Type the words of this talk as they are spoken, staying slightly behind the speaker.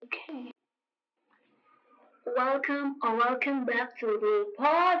welcome back to the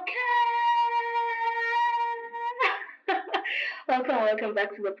podcast. welcome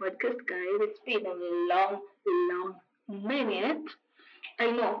back to the podcast, guys. It's been a long minute.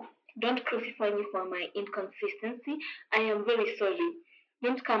 I know. Don't crucify me for my inconsistency. I am very sorry.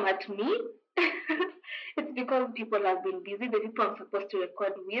 Don't come at me. It's because people have been busy. The people I'm supposed to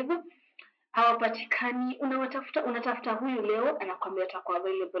record with hawapatikani. Unatafuta huyu leo, anakwambia atakuwa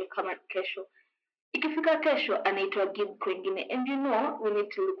available kama kesho. Ikifika kesho anaitwa gig kwingine, and you know we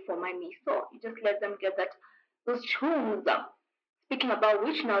need to look for money, so you just let them get those tunes. Speaking about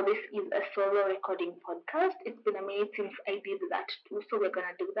which, now this is a solo recording podcast. It's been a minute since I did that too, so we're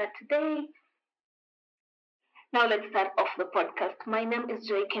gonna do that today. Now let's start off the podcast. My name is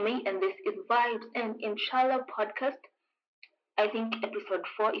Joy Kemi, and this is Vibes and Inshallah podcast. I think episode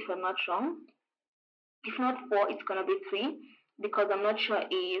 4, if I'm not wrong. If not 4, it's gonna be 3, because I'm not sure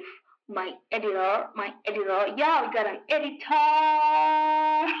if my editor, yeah, we got an editor.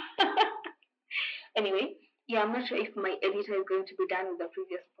 Anyway, yeah, I'm not sure if my editor is going to be done with the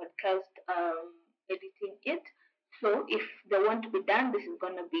previous podcast, editing it. So if they want to be done, this is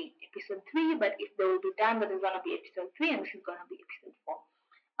going to be episode 3, but if they will be done, that is going to be episode 3, and this is going to be episode 4.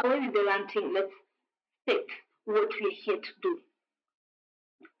 Away with the ranting, let's state what we're here to do.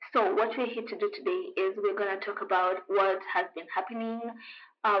 So what we're here to do today is we're going to talk about what has been happening.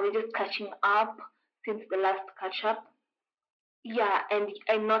 We're just catching up since the last catch up. Yeah, and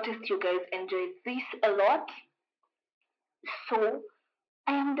I noticed you guys enjoyed this a lot. So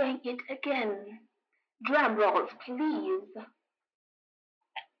I am doing it again. Drum rolls, please.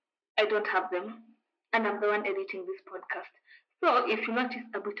 I don't have them, and I'm the one editing this podcast. So if you notice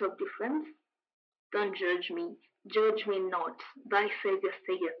a bit of difference, don't judge me. Judge me not. Thy Savior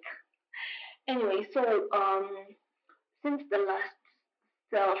saith. Anyway, so since the last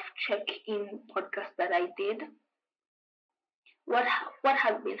self-check-in podcast that I did, what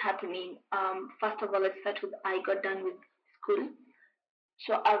has been happening? First of all, let's start with I got done with school.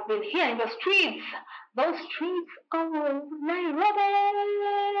 So I've been here in the streets. Those streets of Nairobi.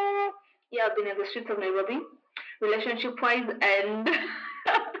 Yeah, I've been in the streets of Nairobi, relationship-wise and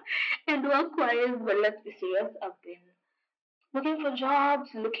and work-wise. But let's be serious. I've been looking for jobs,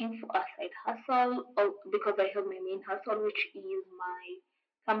 looking for a side hustle, because I have my main hustle, which is my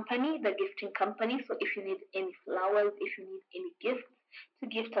company, the gifting company. So if you need any flowers, if you need any gifts to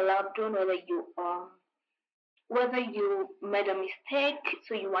gift a loved one, whether you made a mistake,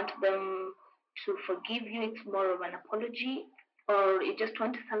 so you want them to forgive you, it's more of an apology, or you just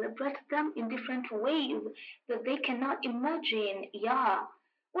want to celebrate them in different ways that they cannot imagine. Yeah.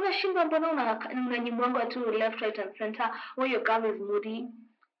 Unashindwa mbona unanyimwanga tu left, right and center, where your girl is moody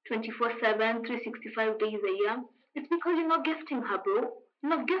 24/7, 365 days a year. It's because you're not gifting her, bro.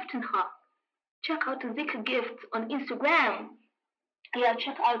 You're not gifting her. Check out Zik Gifts on Instagram. Yeah,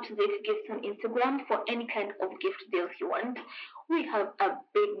 check out Zik Gifts on Instagram for any kind of gift deals you want. We have a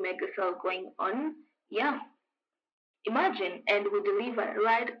big mega sale going on. Yeah. Imagine, and we deliver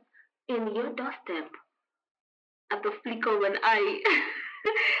right in your doorstep at the flick of an eye.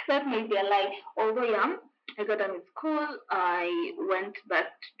 That may be a lie. Although, yeah, I got done with school. I went back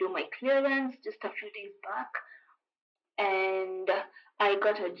to do my clearance just a few days back. And I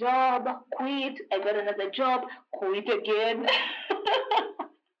got a job, quit. I got another job, quit again.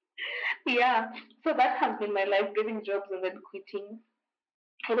 Yeah, so that has been my life, getting jobs and then quitting.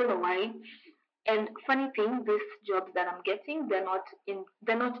 I don't know why. And funny thing, these jobs that I'm getting, they're not in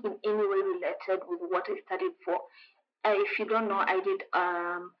any way related with what I studied for. If you don't know, I did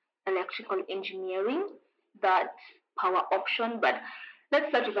electrical engineering, that power option. But let's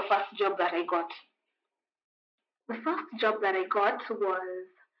start with the first job that I got. The first job that I got was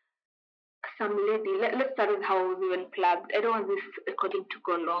some lady. Let's start with how I was even plugged. I don't want this recording to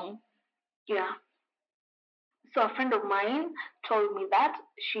go long. Yeah. So a friend of mine told me that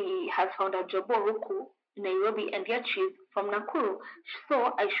she has found a job Ruku in Nairobi, and yet she's from Nakuru.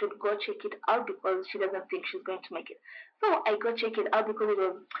 So I should go check it out because she doesn't think she's going to make it. So I go check it out because it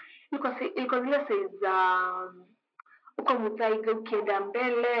says uko Muthaiga ukienda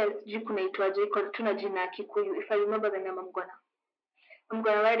mbele sijui kunaitwaje, tuna jina ya Kikuyu. If I remember the name, I'm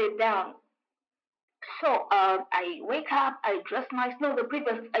gonna write it down. So I wake up, I dress nice. No,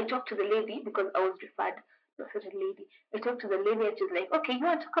 I talked to the lady because I was referred to a certain lady. I talked to the lady and she's like, okay, you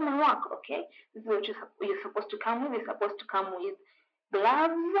want to come and work? Okay, this is what you're supposed to come with. You're supposed to come with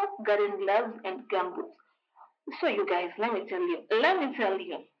gloves, garden gloves, and gumboots. So you guys, let me tell you,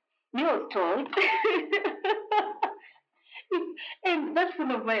 me was told. And that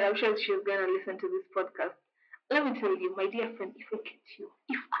friend of mine, I'm sure she's gonna listen to this podcast. Let me tell you, my dear friend, if I get you,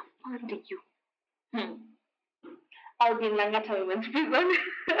 if I find you, I'll be in Langata Women's Prison.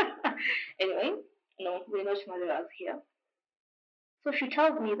 Anyway, no, we're not murderers here. So she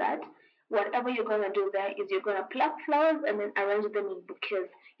tells me that whatever you're gonna do there is you're gonna pluck flowers and then arrange them in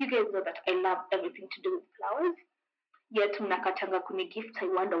bouquets. You guys know that I love everything to do with flowers. Yet mnakatanga kuni gift. I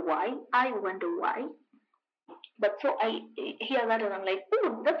wonder why. I wonder why. But so I hear that and I'm like,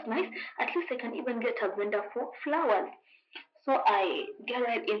 oh, that's nice. At least I can even get a vendor for flowers. So I get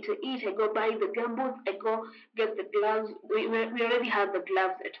right into it. I go buy the gumboots. I go get the gloves. We already have the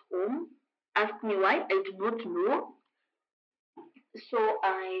gloves at home. Ask me why. I do not know. So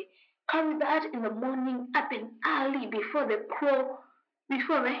I carry that in the morning, up and early before the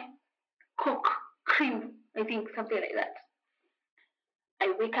cock cream. I think something like that.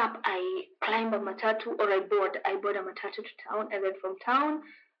 I wake up, I climb a matatu, or I board a matatu to town, and then from town,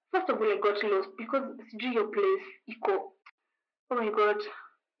 first of all I got lost because sijui your place iko, oh my god,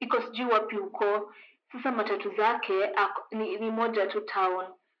 iko sijui wapi uko. Sasa matatu zake ni moja tu town,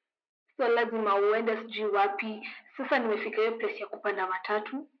 so lazima uende sijui wapi. Sasa nimefika hiyo place ya kupanda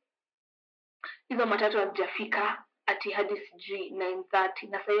matatu, hizo matatu hazijafika ati hadi sijui 9:30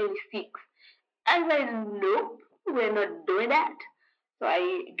 na sasa ni 6. I said no, we're not doing that. So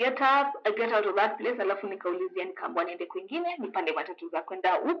I get out of that place, alafu nikaulizia nikaambiwa niende kwingine nipande matatu za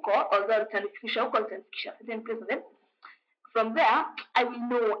kwenda huko, although zitanifikisha huko, zitanifikisha certain place, then from there I will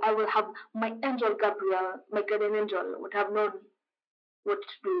know, I will have my angel Gabriel, my guardian angel would have known what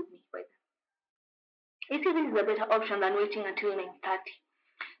to do with me by then. You see, this is a better option than waiting until 9:30.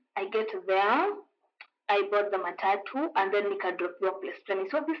 I get there, I bought the matatu, and then nika drop your place.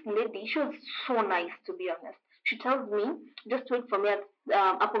 So this lady, she was so nice, to be honest. She tells me, just wait for me at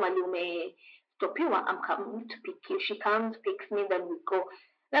hapo mali umetopiwa, I'm coming to pick you. She comes, picks me, then we go.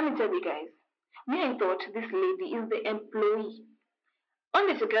 Let me tell you guys, me, I thought this lady is the employee.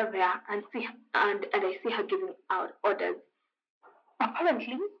 Only to get there and see, and I see her giving out orders.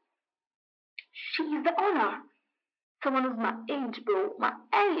 Apparently, she is the owner. Someone who's my age, bro. My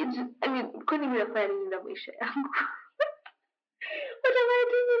age. I mean, couldn't even find in the wish. What am I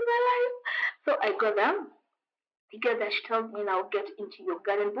doing in my life? So I go there. Together, she tells me now, get into your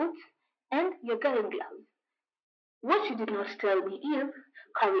garden boots and your garden gloves. What she did not tell me is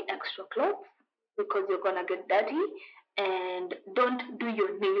carry extra clothes because you're gonna get dirty, and don't do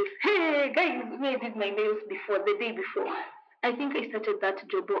your nails. Hey guys, I did my nails the day before. I think I started that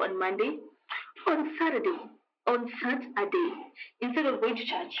job on Monday. On Saturday, instead of going to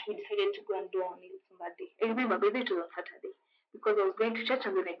church, we decided to go and do our nails on that day. I remember, but it was on Saturday because I was going to church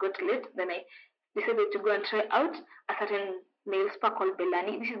and then I got late. Then I decided to go and try out a certain nail spa called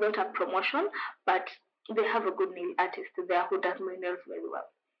Belani. This is not a promotion, but they have a good nail artist there who does my nails very well.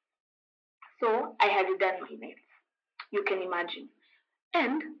 So I had done my nails. You can imagine.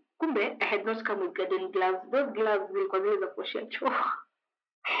 And kumbe, I had not come with garden gloves. Those gloves will cause a kuoshea choo.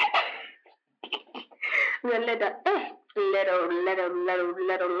 The leather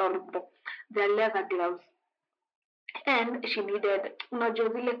gloves. And she needed unajua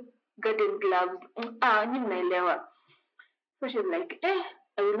zile garden gloves. Mnaelewa. So she's like,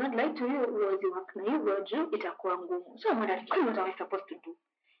 I will not lie to you, huwezi work na hivyo juu itakuwa ngumu. So I'm wondering, what am I supposed to do?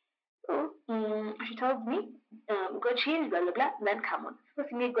 So she tells me, go change, blah blah blah, then come on. So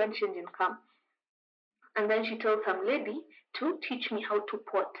she may go and change and come. And then she told some lady to teach me how to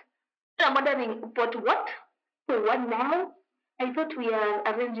pot. So I'm wondering, pot what? So what now? I thought we are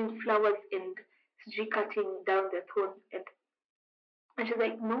arranging flowers and cutting down the thorn. And she's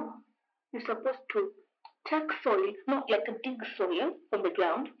like, no, you're supposed to take soil, not like a dig soil from the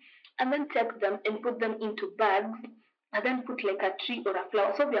ground, and then take them and put them into bags, and then put like a tree or a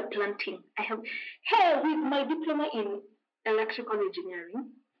flower. So we are planting. With my diploma in electrical engineering,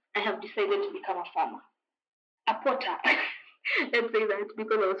 I have decided to become a farmer, a potter. Let's say that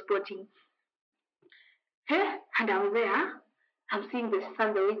because I was potting. And I'm there. I'm seeing the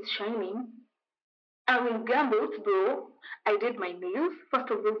sun, the way it's shining. I'm in gumboots, bro. I did my nails.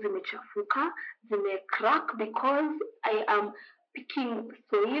 First of all, zimechafuka, zimecrack because I am picking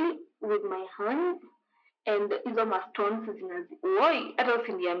soil with my hands, and hizo stones zinazi. Woi, hata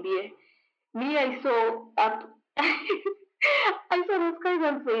usiniambie. Me, I saw up. I saw the skies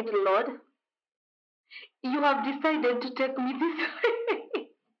and said, Lord, you have decided to take me this way.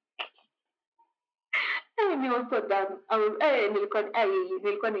 I was so done.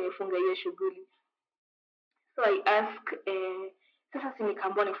 Nilikuwa nimefunga hiyo shughuli. So I ask, sasa si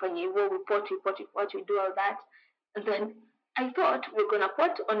nikaambiwa nifanye hivyo, we pot, we do all that. And then I thought we're gonna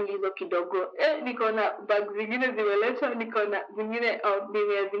pot only hizo kidogo. Nikaona bag zingine zimeletwa, nikaona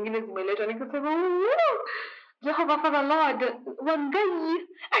mimea zingine zimeletwa, nikasema, Jehovah Father Lord, one guy.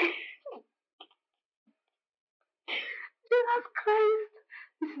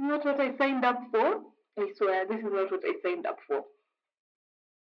 not what I signed up for. I swear, this is not what I signed up for.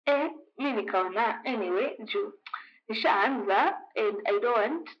 Mi nikaona anyway, juu nishaanza and I don't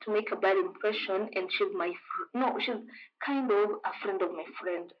want to make a bad impression, and she's my no, she's kind of a friend of my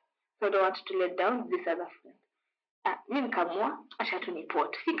friend, so I don't want to let down this other friend. Mi nikaamua acha tu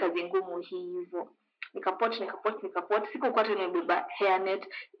nipot, si kazi ngumu hivyo. Nikapot, sikukuwa tena nimebeba hairnet.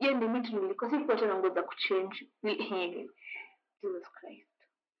 Hiyo ndio mimi nilikuwa sikuwa tena nguo za kuchange. Jesus Christ.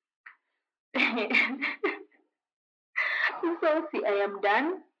 So see, I am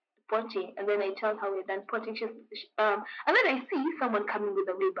done potting, and then I tell her we're done potting. And then I see someone coming with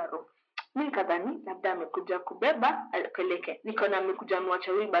a wheelbarrow. Mi nikadhani labda amekuja kubeba apeleke. Nikaona amekuja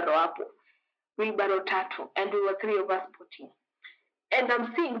amewacha wheelbarrow hapo. Wheelbarrow tatu, and we were 3 of us potting. And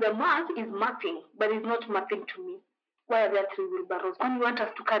I'm seeing the math is mathing, but it's not mathing to me. Why are there 3 wheelbarrows? When you want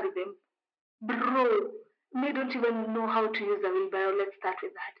us to carry them? Bro, they don't even know how to use a wheelbarrow. Let's start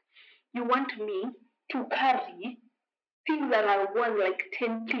with that. You want me to carry things that are worth like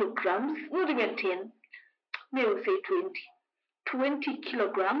 10 kilograms, not even 10, maybe we'll say 20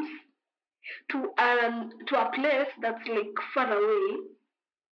 kilograms to a place that's like far away,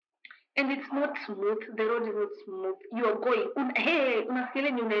 and it's not smooth. The road is not smooth. You are going,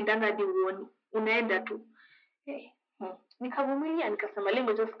 unafikiria ni unaendanga hadi uoni, unaenda tu. Nikavumilia, nikasema let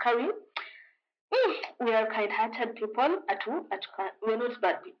me just carry. We are kind-hearted people. We're not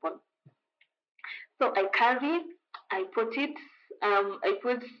bad people. So I carry, I put it, I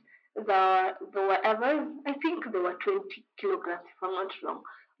put the whatever, I think there were 20 kilograms if I'm not wrong.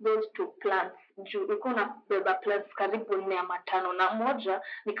 Those 2 plants, juu ulikuwa unabeba plants karibu 4 ama 5 na moja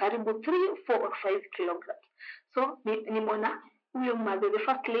ni karibu 3, 4 or 5 kilograms. So nimeona huyo mother, the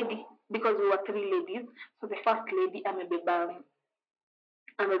first lady, because we were 3 ladies, so the first lady amebeba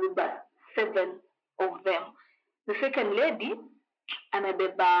 7 of them. The second lady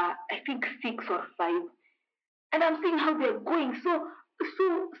amebeba I think 6 or 5. And I'm seeing how they're going so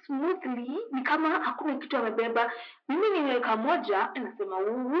smoothly, ni kama hakuna kitu amebeba. Mimi nimeweka moja, anasema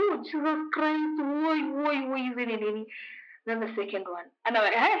Jesus Christ, woi hizi ni nini? Then the second one, and I'm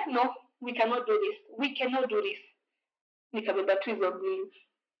like, no, we cannot do this. Nikabeba tu hizo mbili.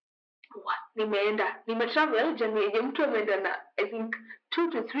 Nimetravel journey mtu ameenda na I think 2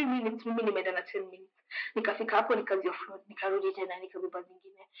 to 3 minutes, mimi nimeenda na 10 minutes. Nikafika hapo nikazi offroad, nikarudi tena nikabeba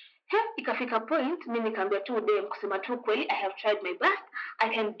zingine. Ikafika point mimi nikaambia tu dem, kusema tu kweli, I have tried my best, I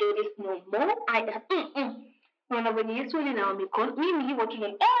can do this no more. Wana venye Yesu alinawa mikono, mimi hivyo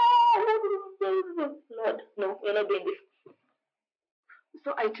tu Lord, no, we're not doing this.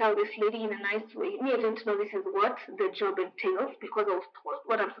 So I tell this lady in a nice way. Me, I didn't know this is what the job entails, because I was told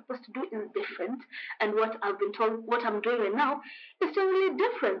what I'm supposed to do is different, and what I've been told, what I'm doing right now, is totally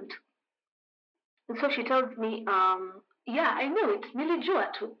different. And so she tells me, yeah, I know it. Nilijua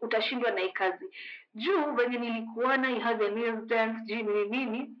tu utashindwa na hii kazi. Juu venye nilikuona you have a nails dance, juu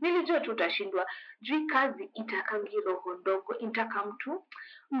nini, nilijua tu utashindwa. Juu kazi itakangi roho ndogo, itaka mtu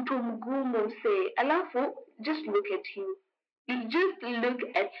mgumu msee. Alafu, just look at you. Just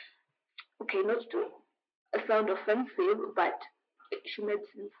look at, okay, not to sound offensive, but she made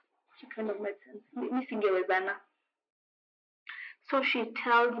sense. She kind of made sense. Nisingewezana. So she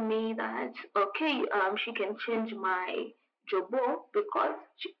tells me that, okay, she can change my jobo because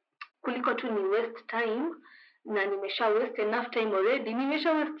kuliko tu ni waste time, na nimesha waste enough time already.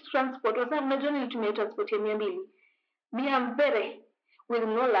 Nimesha waste transport. Wasa mnajua nilitumia transport ya 200. Me am very with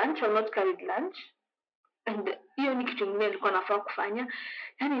no lunch or not carried lunch. And hiyo ni kitu ingine nilikuwa nafaa kufanya.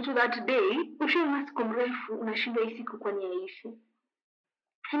 Yani to that day, ushaona siku mrefu, unashindwa hii siku kwani yaishi.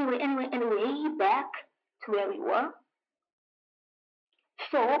 Anyway, back to where we were.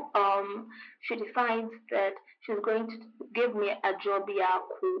 So, she decides that she's going to give me a job ya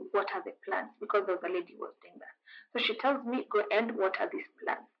what are the plans, because the lady was doing that. So she tells me, go and what are these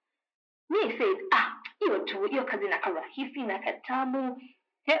plans? Me said, hiyo kazi na rahisi na katamu.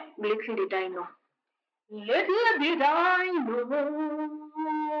 Little did I know.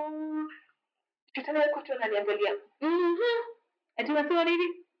 Kitana kutu ananiangalia. Ati unasema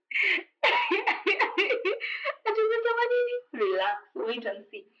nini? Relax, wait and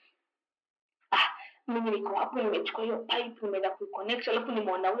see. Mimi niko hapo nimechukua hiyo pipe, nimeenda kuconnect, alafu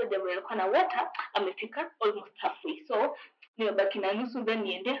nimeona huyo jamaa alikuwa na water amefika almost halfway. So nimebaki na nusu, then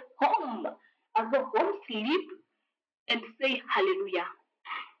niende home. I go home, sleep and say hallelujah.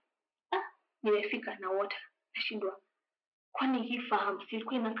 Nimefika na water, nashindwa. Kwani hii fahamu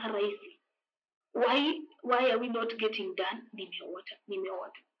silikuwa inakaa rahisi? Why are we not getting done?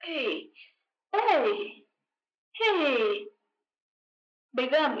 Nimewater. Hey. By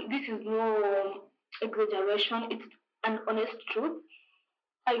the way, this is no exaggeration, it's an honest truth.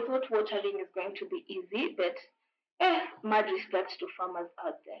 I thought watering is going to be easy, but mad respect to farmers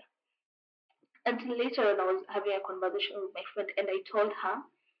out there. Until later on, I was having a conversation with my friend, and I told her,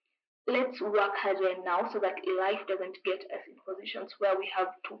 let's work harder now so that life doesn't get us in positions where we have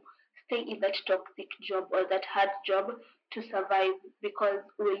to stay in that toxic job or that hard job to survive because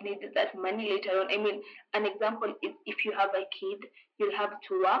we'll need that money later on. I mean, an example is if you have a kid, you'll have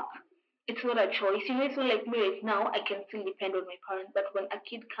to work. It's not a choice. You know, it's not like me right now, I can still depend on my parents, but when a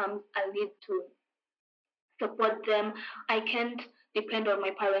kid comes, I'll need to support them. I can't depend on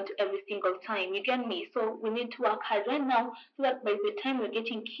my parents every single time. You get me? So we need to work hard right now so that by the time we're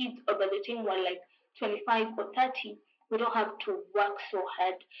getting kids or by the time we're like 25 or 30, we don't have to work so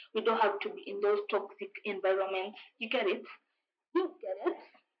hard. We don't have to be in those toxic environments. You get it? You get it?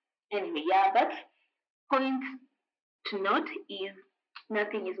 Anyway, yeah, but point to note is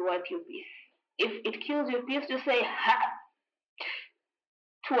nothing is worth your peace. If it kills your peace, just say, ha,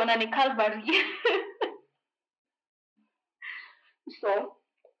 to an Calvary. So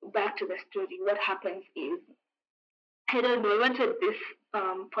back to the story. What happens is, I don't know, I wanted this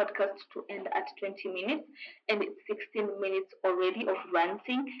podcast to end at 20 minutes, and it's 16 minutes already of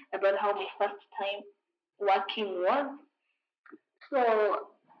ranting about how my first time working was. So,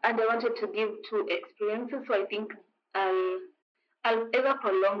 and I wanted to give two experiences, so I think I'll either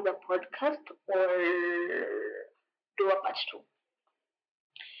prolong the podcast or do a part two.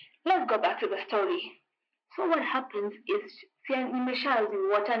 Let's go back to the story. So what happens is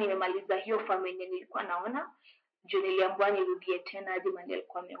nimeshaziwota nimemaliza hiyo farm yenye nilikuwa naona juu niliambiwa nirudie tena hadi mali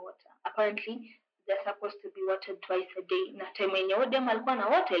alikuwa amewota. Apparently they're supposed to be watered twice a day na time yenye odem alikuwa na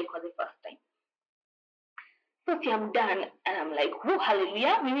water ilikuwa the first time. So I'm done and I'm like, oh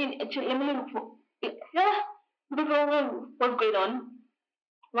hallelujah. I mean, actually, let me look for what's going on?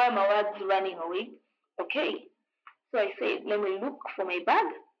 Why are my words running away? Okay. So I said, let me look for my bag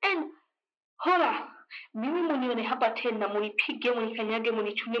and hola, mimi munione hapa tena, munipige, munikanyage,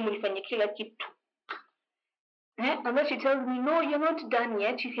 munichume, munifanye kila kitu. And then she tells me, no, you're not done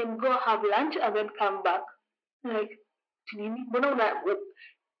yet. You can go have lunch and then come back. I'm like, nini? Mbona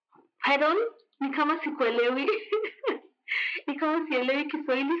pardon? Ni kama sikuelewi. Ni kama sielewi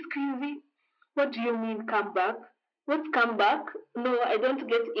Kiswahili siku hizi. What do you mean come back? What's come back? No, I don't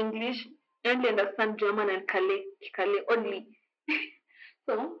get English. I only understand German and Kale only.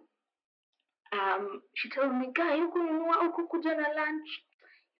 So, she told me, guy, huku kuja na lunch.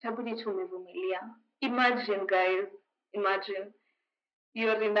 Itabidi tumevumilia. Imagine, guys, imagine.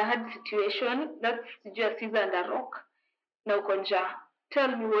 You're in a hard situation. That's just Caesar and a rock. Na uko njaa.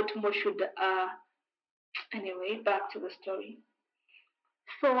 Tell me what more should, anyway, back to the story.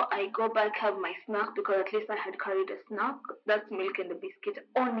 So I go back, have my snack, because at least I had carried a snack. That's milk and a biscuit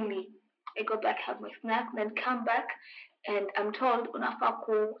only. I go back, have my snack, then come back, and I'm told, unafaa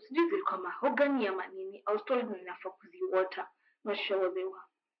sijui zilikuwa mahogany ama nini. I was told ninafaa kuziwater. Not sure what they were.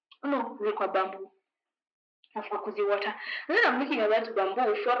 No, zilikuwa bamboo. Nafaa kuziwater. And then I'm looking at that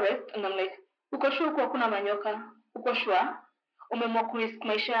bamboo forest, and I'm like, uko sure huko hakuna manyoka? Uko sure? Umeamua kurisk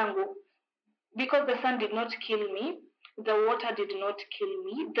maisha yangu? Because the sun did not kill me, the water did not kill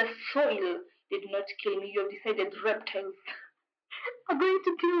me, the soil did not kill me. You have decided reptiles are going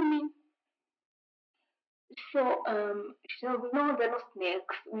to kill me. So she tells me, no, there are no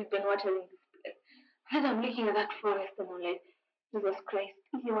snakes. We've been watering this place. And I'm looking at that forest and I'm like, Jesus Christ,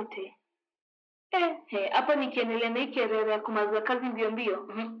 yote. Hapa nikiendelea na hii kerere ya kumaliza kazi mbio mbio,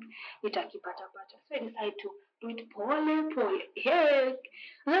 nitakipata. So I decide to do it pole. And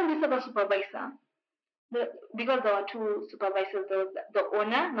then this other supervisor, because there were two supervisors, there was the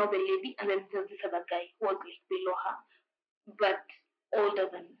owner, now the lady, and then there's this other guy who was like below her, but older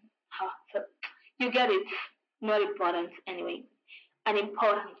than her. So you get it. Not important anyway.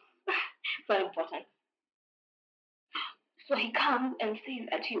 Unimportant. Very important. So he comes and says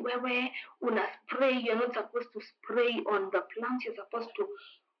that wewe una spray, you're not supposed to spray on the plants, you're supposed to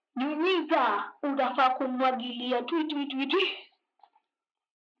nyunyiza, unafaa kumwagilia twi.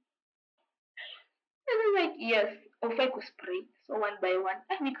 And I'm like, yes, ufai kuspray. So one by one.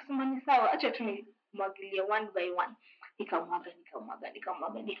 Nikasema ni sawa, acha tu nimwagilie one by one. Nikamwaga.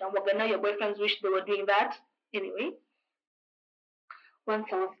 Now your boyfriends wish they were doing that. Anyway,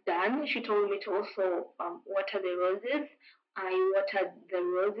 once I was done, she told me to also water the roses. I watered the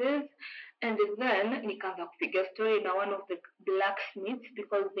roses, and then nikaanza kupiga story na one of the blacksmiths,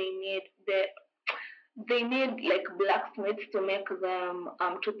 because they need like blacksmiths to make them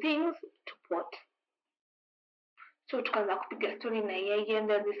two things to pot. So tukaanza kupiga story na yeye, and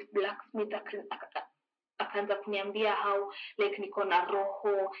then this blacksmith akaanza kuniambia how like niko na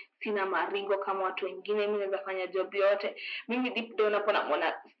roho, sina maringo kama watu wengine, mimi naweza fanya job yote. Mimi deep down hapo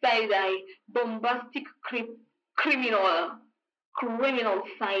naona side eye, bombastic criminal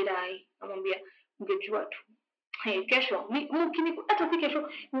side eye. Namwambia ungejua tu. Hey, kesho mkinikuta, hata si kesho,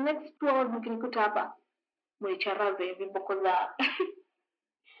 the next 2 hours mkinikuta hapa, mlicharaze viboko za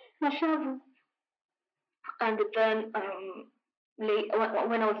mashavu. And then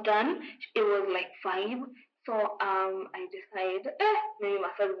when I was done, it was like 5. So I decided, maybe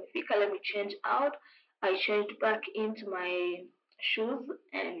massage imefika, let me change out. I changed back into my shoes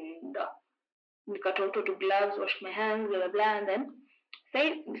and nikatoa to gloves, wash my hands, blah blah blah, and then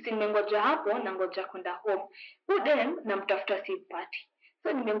say nimengoja hapo, nangoja kwenda home. Then namtafuta simpati.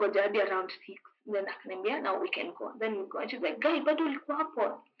 So nimengoja hadi around 6. Then akaniambia now we can go. Then we go, and she's like, guy, bado ulikuwa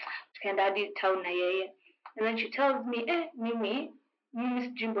hapo? Tukaenda hadi town na yeye. And then she tells me, mimi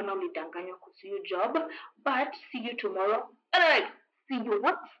sijui mbona ulidanganywa kuhusu hiyo job, but see you tomorrow. And I'm like, see you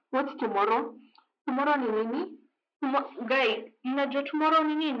what? What's tomorrow? Tomorrow ni nini? Guy, mnajua tomorrow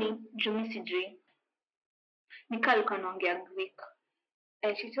ni nini? Jumi sijui. Nika alikuwa anaongea Greek.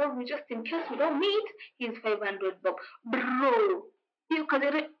 And she told me, just in case we don't meet, he's 500 bob. Bro, hiyo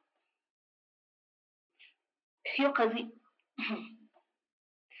kazi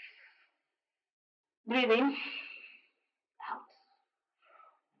breathing out.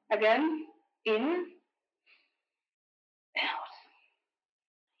 Again, in, out.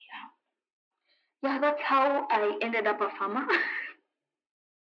 Yeah, that's how I ended up a farmer.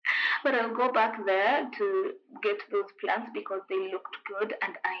 But I'll go back there to get those plants because they looked good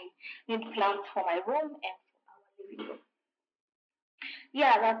and I need plants for my room and for our living room.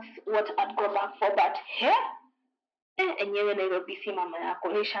 Yeah, that's what I'd go back for. But here, enyewe Nairobi si mama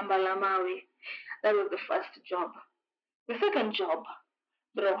yako, ni shamba la mawe. That was the first job. The second job,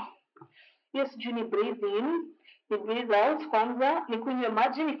 bro, yes, ni breathe in, ni breathe out kwanza, nikunywe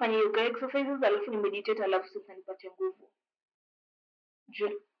maji, nifanye yoga exercises, alafu ni meditate, alafu sasa nipate nguvu.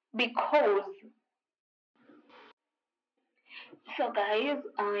 Because so guys,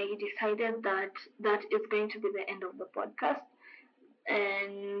 I decided that is going to be the end of the podcast,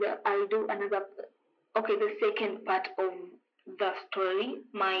 and I'll do the second part of the story,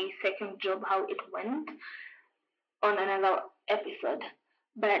 my second job, how it went, on another episode.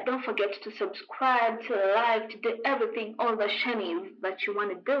 But don't forget to subscribe, to like, to do everything, all the shinies that you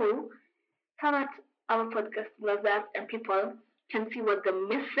want to do, so that our podcast blows up and people can see what they're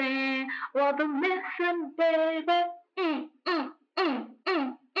missing, baby.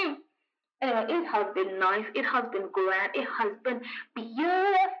 Anyway, it has been nice, it has been grand, it has been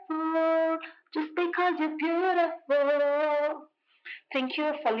beautiful, just because you're beautiful. Thank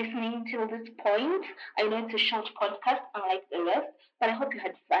you for listening till this point. I know it's a short podcast unlike the rest, but I hope you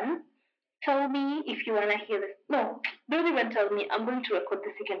had fun. Tell me if you want to hear this. No, don't even tell me. I'm going to record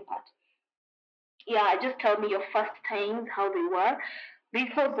the second part. Yeah, just tell me your first times, how they were.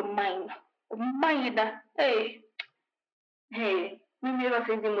 This was mine. Hey, mimi hata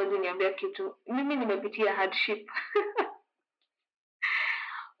saizi mwezi niambia kitu. Mimi nimepitia hardship.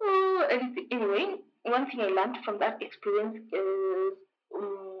 Anyway, one thing I learned from that experience is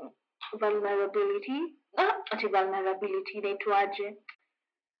vulnerability. Vulnerability inaitwaje?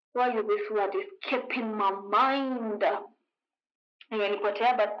 Why is this word escaping my mind?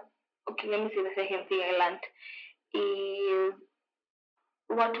 Imenipotea, but okay, let me say the second thing I learned is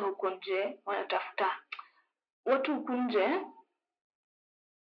watu huko nje wanatafuta. Watu huko nje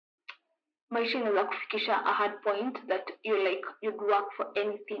maisha inaweza kufikisha a hard point that you'd work for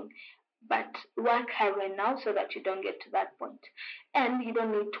anything, but work hard right now so that you don't get to that point. And you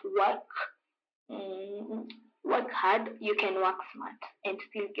don't need to work hard, you can work smart and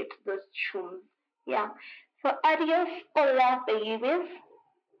still get those shoes. Yeah. So adios, hola babies.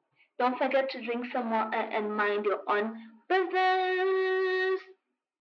 Don't forget to drink some more and mind your own business.